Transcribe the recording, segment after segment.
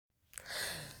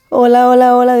Hola,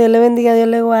 hola, hola, Dios le bendiga, Dios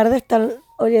le guarde. Están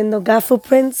oyendo God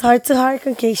Footprints, Heart to Heart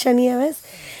con Keisha Nieves.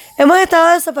 Hemos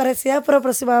estado desaparecidas por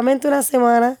aproximadamente una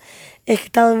semana. He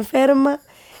estado enferma,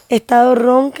 he estado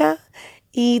ronca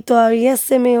y todavía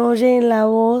se me oye en la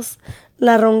voz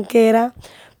la ronquera.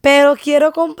 Pero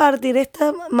quiero compartir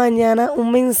esta mañana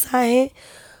un mensaje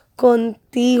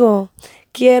contigo.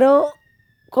 Quiero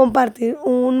compartir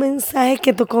un mensaje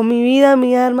que tocó mi vida,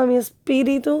 mi alma, mi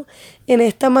espíritu en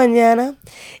esta mañana.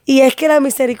 Y es que la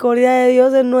misericordia de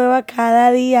Dios es nueva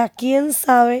cada día. ¿Quién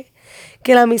sabe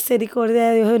que la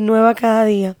misericordia de Dios es nueva cada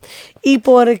día? ¿Y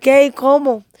por qué y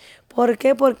cómo? ¿Por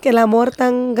qué? Porque el amor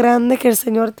tan grande que el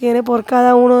Señor tiene por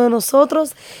cada uno de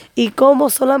nosotros y cómo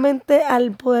solamente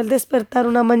al poder despertar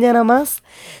una mañana más,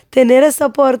 tener esa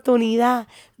oportunidad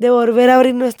de volver a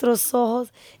abrir nuestros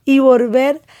ojos y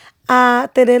volver a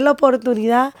tener la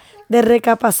oportunidad de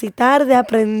recapacitar, de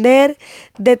aprender,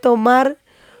 de tomar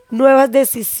nuevas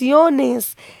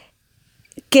decisiones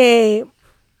que,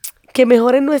 que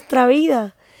mejoren nuestra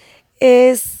vida.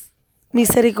 Es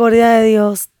misericordia de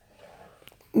Dios,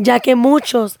 ya que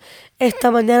muchos esta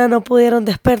mañana no pudieron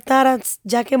despertar,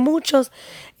 ya que muchos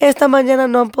esta mañana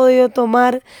no han podido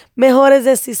tomar mejores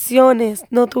decisiones,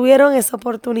 no tuvieron esa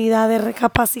oportunidad de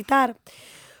recapacitar.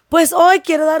 Pues hoy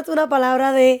quiero darte una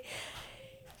palabra de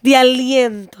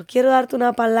aliento, quiero darte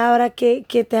una palabra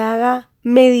que te haga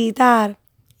meditar,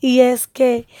 y es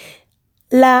que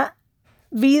la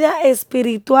vida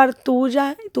espiritual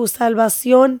tuya, tu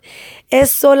salvación, es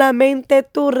solamente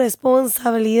tu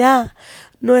responsabilidad.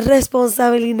 No es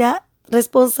responsabilidad,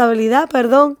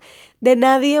 de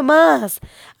nadie más.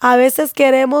 A veces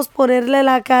queremos ponerle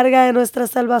la carga de nuestra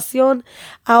salvación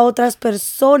a otras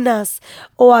personas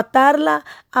o atarla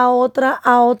a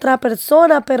otra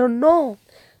persona, pero no.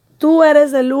 Tú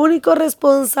eres el único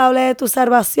responsable de tu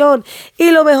salvación. Y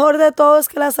lo mejor de todo es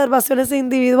que la salvación es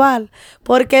individual.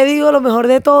 ¿Por qué digo lo mejor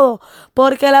de todo?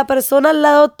 Porque la persona al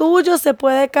lado tuyo se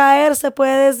puede caer, se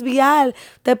puede desviar,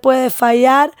 te puede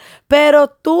fallar, pero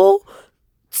tú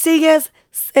sigues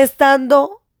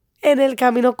estando en el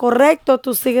camino correcto,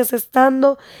 tú sigues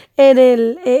estando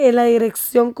en la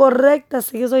dirección correcta,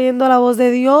 sigues oyendo la voz de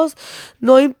Dios.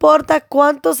 No importa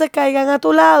cuántos se caigan a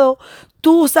tu lado,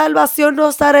 tu salvación no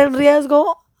estará en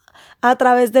riesgo a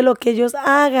través de lo que ellos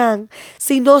hagan,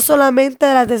 sino solamente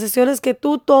de las decisiones que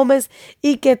tú tomes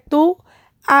y que tú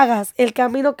hagas, el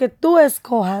camino que tú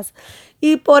escojas.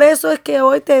 Y por eso es que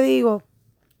hoy te digo,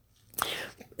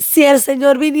 si el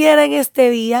Señor viniera en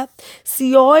este día,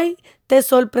 si hoy te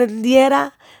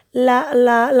sorprendiera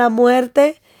la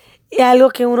muerte, algo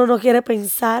que uno no quiere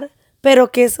pensar,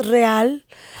 pero que es real,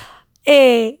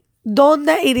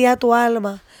 ¿dónde iría tu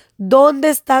alma? ¿Dónde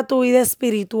está tu vida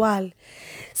espiritual?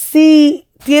 Si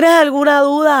tienes alguna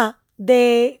duda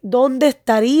de dónde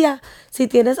estaría, si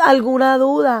tienes alguna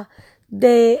duda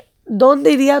de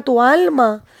dónde iría tu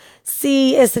alma,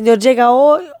 si el Señor llega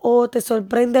hoy o te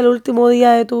sorprende el último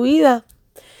día de tu vida,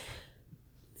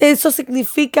 eso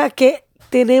significa que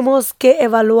tenemos que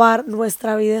evaluar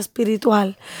nuestra vida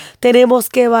espiritual. Tenemos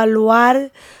que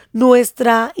evaluar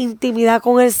nuestra intimidad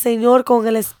con el Señor, con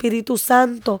el Espíritu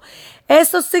Santo.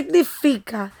 Eso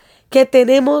significa que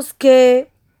tenemos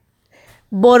que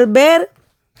volver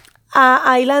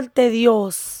a ir ante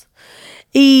Dios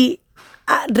y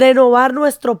a renovar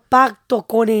nuestro pacto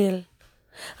con Él.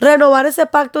 Renovar ese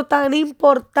pacto tan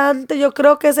importante, yo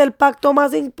creo que es el pacto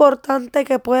más importante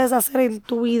que puedes hacer en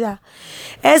tu vida.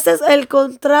 Ese es el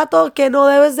contrato que no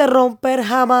debes de romper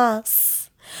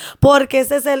jamás, porque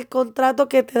ese es el contrato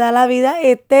que te da la vida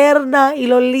eterna, y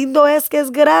lo lindo es que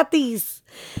es gratis.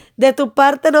 De tu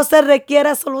parte no se requiere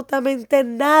absolutamente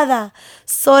nada,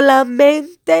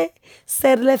 solamente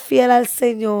serle fiel al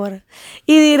Señor.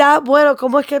 Y dirá, bueno,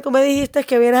 ¿cómo es que tú me dijiste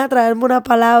que vienes a traerme una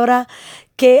palabra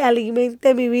que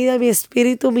alimente mi vida, mi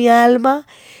espíritu, mi alma?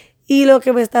 Y lo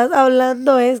que me estás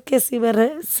hablando es que si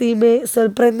me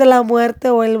sorprende la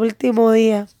muerte o el último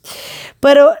día.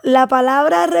 Pero la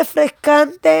palabra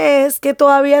refrescante es que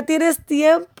todavía tienes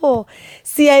tiempo.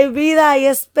 Si hay vida, hay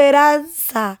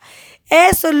esperanza.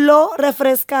 Eso es lo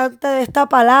refrescante de esta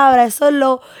palabra, eso es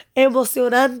lo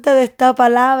emocionante de esta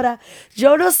palabra.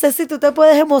 Yo no sé si tú te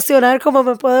puedes emocionar como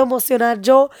me puedo emocionar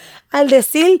yo al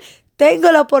decir,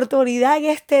 tengo la oportunidad en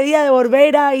este día de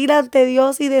volver a ir ante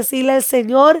Dios y decirle al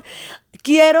Señor,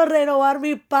 quiero renovar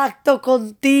mi pacto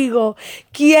contigo,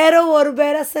 quiero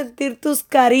volver a sentir tus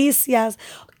caricias,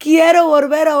 quiero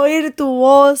volver a oír tu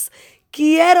voz.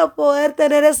 Quiero poder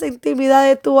tener esa intimidad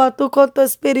de tú a tú con tu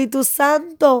Espíritu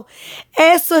Santo.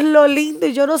 Eso es lo lindo.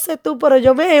 Y yo no sé tú, pero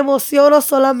yo me emociono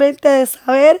solamente de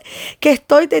saber que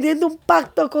estoy teniendo un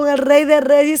pacto con el Rey de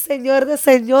Reyes y Señor de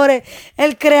Señores,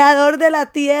 el Creador de la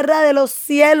tierra, de los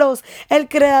cielos, el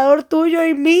Creador tuyo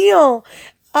y mío.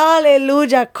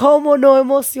 Aleluya, cómo no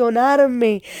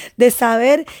emocionarme de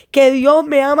saber que Dios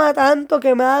me ama tanto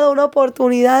que me ha dado una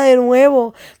oportunidad de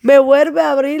nuevo. Me vuelve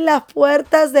a abrir las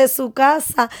puertas de su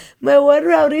casa, me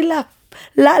vuelve a abrir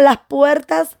las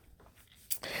puertas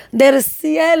del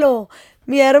cielo.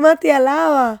 Mi alma te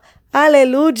alaba,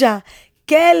 aleluya,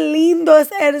 qué lindo es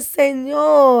el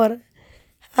Señor.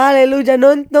 Aleluya,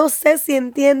 no sé si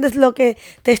entiendes lo que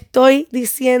te estoy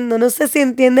diciendo, no sé si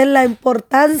entiendes la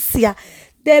importancia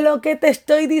de lo que te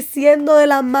estoy diciendo, de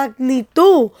la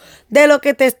magnitud de lo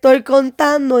que te estoy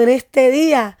contando en este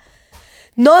día.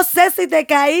 No sé si te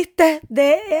caíste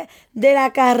de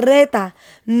la carreta,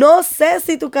 no sé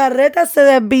si tu carreta se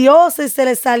desvió, si se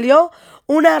le salió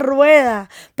una rueda,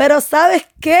 pero ¿sabes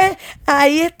qué?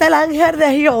 Ahí está el ángel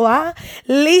de Jehová,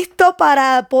 listo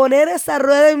para poner esa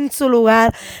rueda en su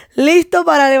lugar, listo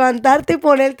para levantarte y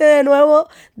ponerte de nuevo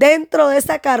dentro de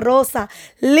esa carroza,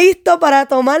 listo para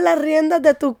tomar las riendas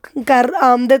de tu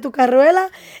carruela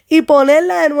y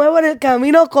ponerla de nuevo en el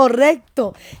camino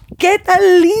correcto. ¡Qué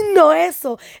tan lindo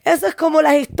eso! Eso es como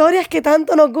las historias que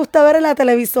tanto nos gusta ver en la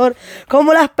televisor,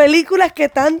 como las películas que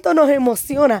tanto nos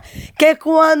emociona, que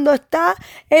cuando está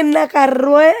en la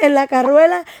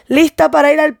carruela lista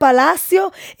para ir al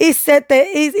palacio y se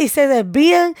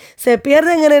desvían, se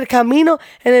pierden en el camino,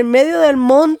 en el medio del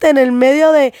monte, en el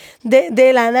medio de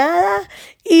la nada,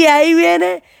 y ahí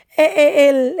viene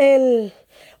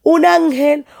un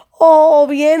ángel o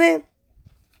viene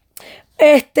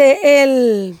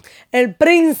el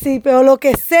príncipe o lo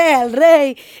que sea, el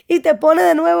rey, y te pone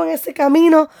de nuevo en ese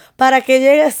camino para que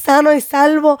llegues sano y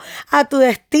salvo a tu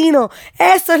destino.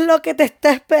 Eso es lo que te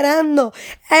está esperando.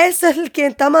 Eso es el que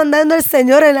está mandando el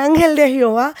Señor, el ángel de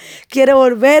Jehová. Quiere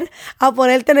volver a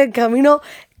ponerte en el camino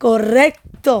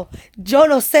correcto. Yo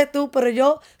no sé tú, pero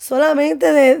yo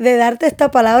solamente de darte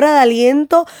esta palabra de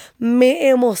aliento me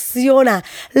emociona.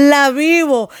 La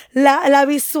vivo, la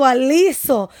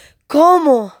visualizo.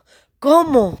 ¿Cómo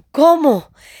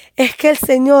es que el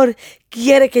Señor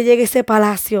quiere que llegue a ese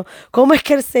palacio? ¿Cómo es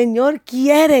que el Señor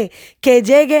quiere que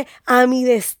llegue a mi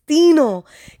destino?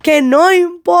 Que no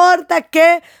importa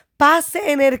qué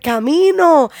pase en el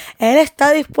camino, Él está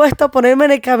dispuesto a ponerme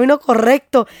en el camino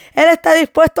correcto. Él está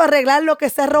dispuesto a arreglar lo que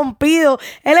se ha rompido.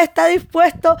 Él está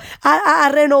dispuesto a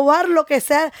renovar lo que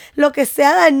se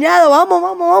ha dañado.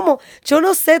 Vamos. Yo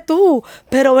no sé tú,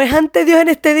 pero ve ante Dios en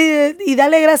este día y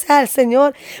dale gracias al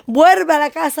Señor. Vuelve a la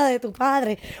casa de tu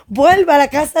Padre. Vuelve a la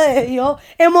casa de Dios.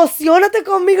 Emociónate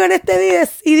conmigo en este día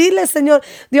y dile, Señor,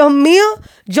 Dios mío,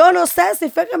 yo no sé si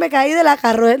fue que me caí de la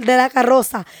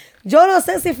carroza. Yo no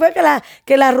sé si fue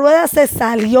que la rueda se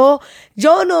salió.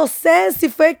 Yo no sé si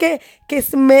fue que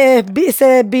se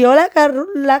desvió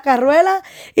la carruela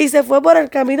y se fue por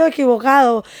el camino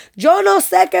equivocado. Yo no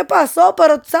sé qué pasó,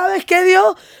 pero ¿sabes qué,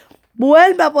 Dios?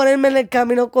 Vuelve a ponerme en el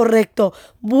camino correcto.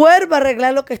 Vuelve a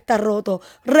arreglar lo que está roto.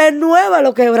 Renueva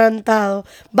lo quebrantado.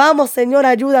 Vamos, Señor,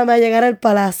 ayúdame a llegar al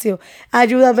palacio.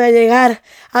 Ayúdame a llegar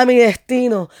a mi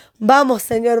destino. Vamos,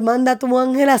 Señor, manda a tu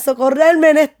ángel a socorrerme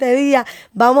en este día.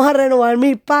 Vamos a renovar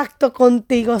mi pacto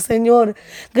contigo, Señor.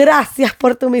 Gracias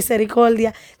por tu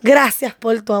misericordia. Gracias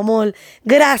por tu amor.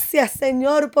 Gracias,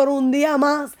 Señor, por un día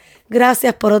más.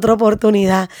 Gracias por otra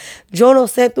oportunidad. Yo no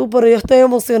sé tú, pero yo estoy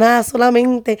emocionada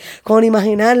solamente con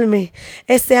imaginarme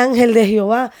ese ángel de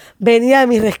Jehová venir a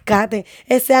mi rescate.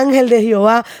 Ese ángel de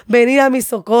Jehová venir a mi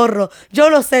socorro. Yo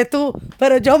no sé tú,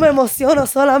 pero yo me emociono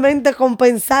solamente con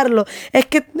pensarlo. Es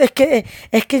que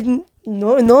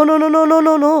no.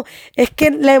 Es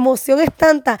que la emoción es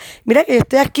tanta. Mira que yo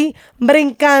estoy aquí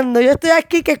brincando. Yo estoy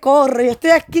aquí que corro. Yo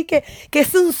estoy aquí que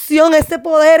esa unción, ese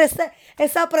poder,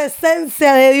 esa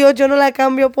presencia de Dios, yo no la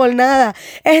cambio por nada.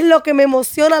 Es lo que me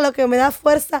emociona, lo que me da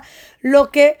fuerza,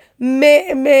 lo que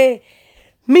me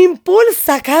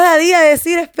impulsa cada día a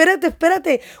decir,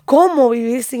 espérate, ¿cómo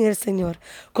vivir sin el Señor?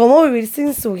 ¿Cómo vivir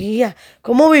sin su guía?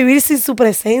 ¿Cómo vivir sin su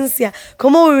presencia?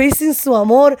 ¿Cómo vivir sin su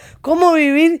amor? ¿Cómo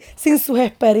vivir sin sus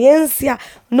experiencias?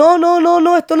 No,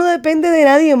 esto no depende de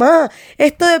nadie más.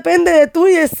 Esto depende de tú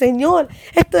y del Señor.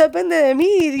 Esto depende de mí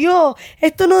y Dios.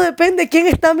 Esto no depende de quién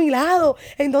está a mi lado,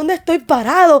 en dónde estoy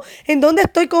parado, en dónde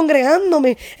estoy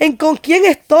congregándome, en con quién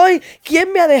estoy,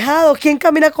 quién me ha dejado, quién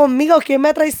camina conmigo, quién me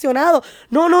ha traicionado.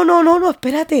 No,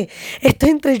 espérate. Esto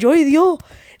es entre yo y Dios.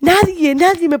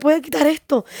 Nadie me puede quitar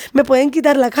esto. Me pueden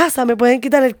quitar la casa, me pueden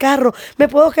quitar el carro, me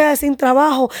puedo quedar sin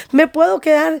trabajo, me puedo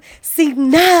quedar sin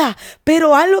nada.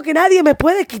 Pero algo que nadie me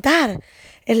puede quitar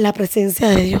es la presencia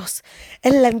de Dios,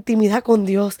 es la intimidad con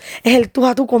Dios, es el tú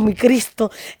a tú con mi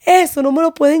Cristo. Eso no me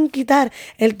lo pueden quitar.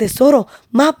 El tesoro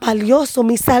más valioso,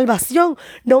 mi salvación,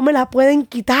 no me la pueden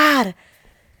quitar.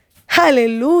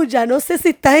 Aleluya, no sé si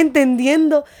estás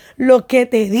entendiendo lo que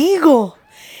te digo.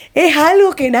 Es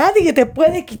algo que nadie te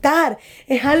puede quitar.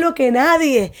 Es algo que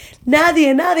nadie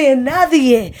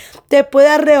te puede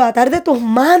arrebatar de tus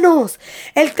manos.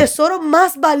 El tesoro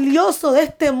más valioso de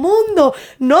este mundo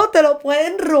no te lo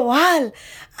pueden robar.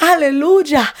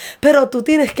 Aleluya. Pero tú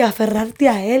tienes que aferrarte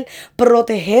a Él,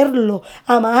 protegerlo,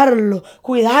 amarlo,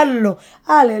 cuidarlo.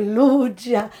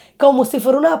 Aleluya. Como si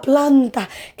fuera una planta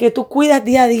que tú cuidas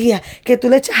día a día, que tú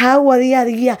le echas agua día a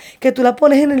día, que tú la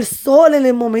pones en el sol en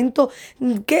el momento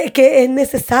que es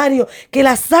necesario, que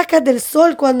la sacas del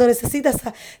sol cuando necesitas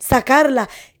sacarla,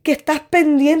 que estás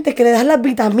pendiente, que le das las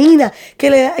vitaminas,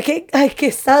 ay,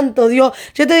 qué santo Dios.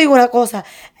 Yo te digo una cosa,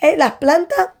 las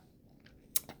plantas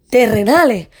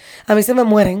terrenales a mí se me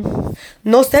mueren.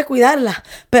 No sé cuidarla,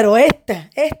 pero esta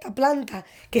planta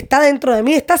que está dentro de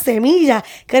mí, esta semilla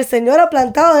que el Señor ha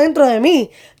plantado dentro de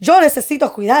mí, yo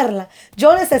necesito cuidarla,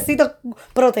 yo necesito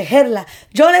protegerla,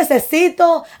 yo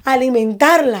necesito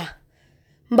alimentarla.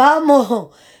 Vamos,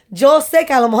 yo sé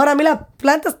que a lo mejor a mí las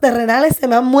plantas terrenales se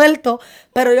me han muerto,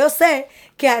 pero yo sé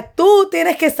que tú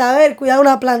tienes que saber cuidar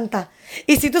una planta.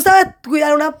 Y si tú sabes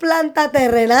cuidar una planta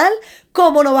terrenal,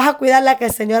 ¿cómo no vas a cuidar la que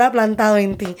el Señor ha plantado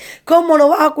en ti? ¿Cómo no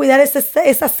vas a cuidar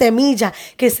esa semilla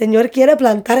que el Señor quiere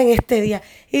plantar en este día?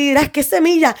 Y dirás, ¿qué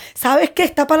semilla? ¿Sabes que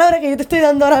esta palabra que yo te estoy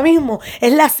dando ahora mismo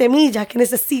es la semilla que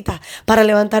necesitas para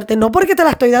levantarte? No porque te la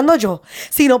estoy dando yo,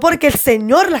 sino porque el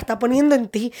Señor la está poniendo en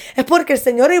ti. Es porque el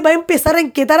Señor va a empezar a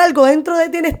inquietar algo dentro de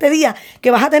ti en este día que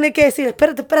vas a tener que decir,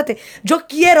 espérate, yo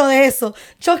quiero de eso,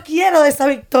 yo quiero de esa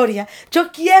victoria,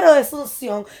 yo quiero de esa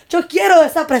unción, yo quiero de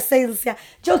esa presencia,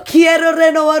 yo quiero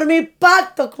renovar mi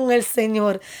pacto con el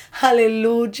Señor.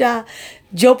 Aleluya.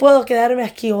 Yo puedo quedarme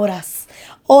aquí horas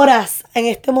en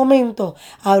este momento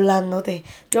hablándote.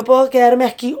 Yo puedo quedarme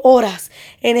aquí horas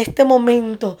en este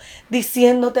momento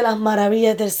diciéndote las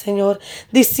maravillas del Señor,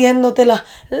 diciéndote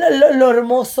lo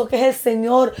hermoso que es el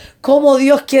Señor, cómo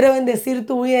Dios quiere bendecir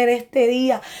tu vida en este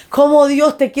día, cómo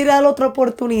Dios te quiere dar otra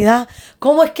oportunidad,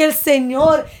 cómo es que el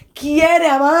Señor quiere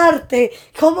amarte,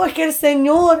 cómo es que el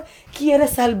Señor quiere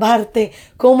salvarte,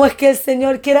 cómo es que el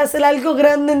Señor quiere hacer algo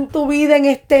grande en tu vida en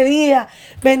este día.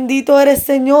 Bendito eres,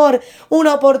 Señor.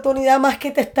 Una oportunidad más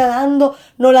que te está dando,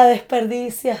 no la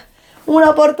desperdicies.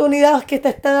 Una oportunidad que te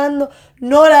está dando,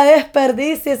 no la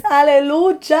desperdicies.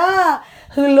 Aleluya.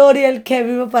 Gloria al que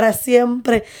vive para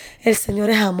siempre. El Señor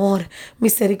es amor,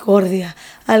 misericordia.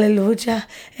 Aleluya.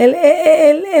 Él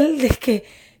es que,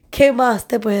 ¿qué más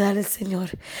te puede dar el Señor?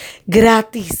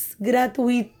 Gratis,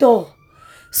 gratuito.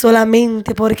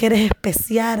 Solamente porque eres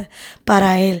especial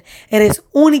para Él. Eres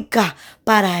única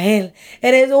para Él.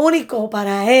 Eres único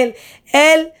para Él.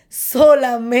 Él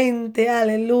solamente,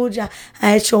 aleluya,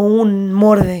 ha hecho un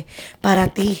molde para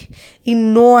ti y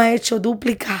no ha hecho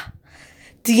dúplica.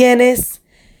 Tienes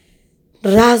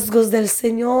rasgos del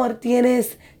Señor.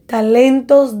 Tienes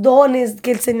talentos, dones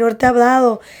que el Señor te ha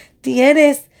dado.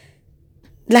 Tienes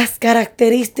las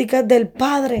características del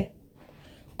Padre.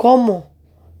 ¿Cómo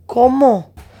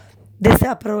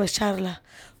desaprovecharla?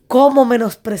 ¿Cómo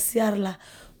menospreciarla?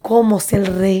 ¿Cómo si el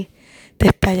Rey te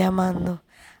está llamando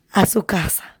a su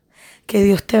casa? Que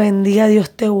Dios te bendiga,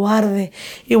 Dios te guarde.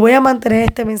 Y voy a mantener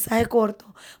este mensaje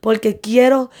corto porque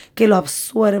quiero que lo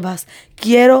absuelvas,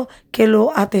 quiero que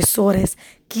lo atesores,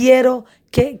 quiero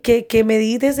que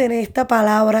medites en esta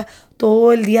palabra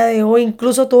todo el día de hoy,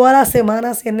 incluso toda la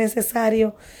semana si es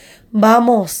necesario.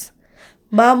 Vamos.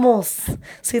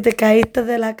 Si te caíste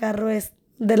de la carruela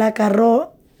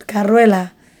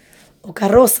o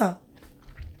carroza,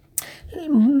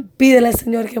 pídele al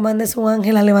Señor que mande su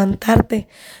ángel a levantarte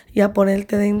y a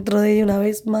ponerte dentro de ella una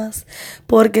vez más,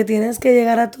 porque tienes que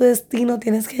llegar a tu destino,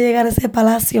 tienes que llegar a ese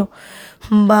palacio.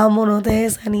 Vamos, no te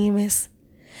desanimes,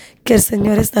 que el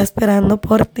Señor está esperando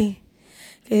por ti.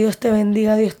 Que Dios te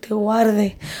bendiga, Dios te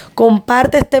guarde.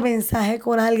 Comparte este mensaje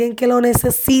con alguien que lo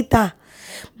necesita.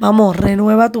 Vamos,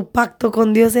 renueva tu pacto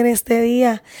con Dios en este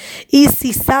día. Y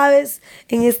si sabes,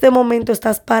 en este momento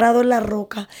estás parado en la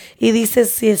roca y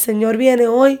dices, si el Señor viene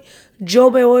hoy,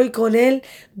 yo me voy con Él.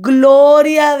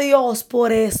 Gloria a Dios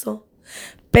por eso.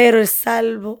 Pero el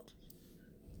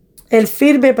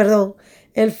firme,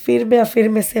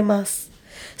 afírmese más.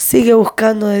 Sigue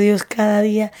buscando de Dios cada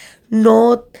día.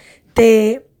 No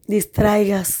te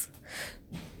distraigas.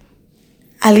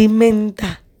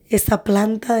 Alimenta esa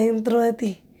planta dentro de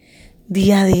ti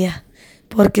día a día,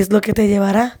 porque es lo que te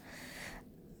llevará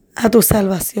a tu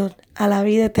salvación, a la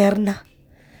vida eterna,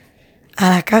 a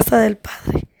la casa del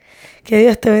Padre. Que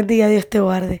Dios te bendiga, Dios te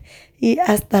guarde y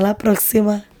hasta la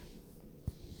próxima.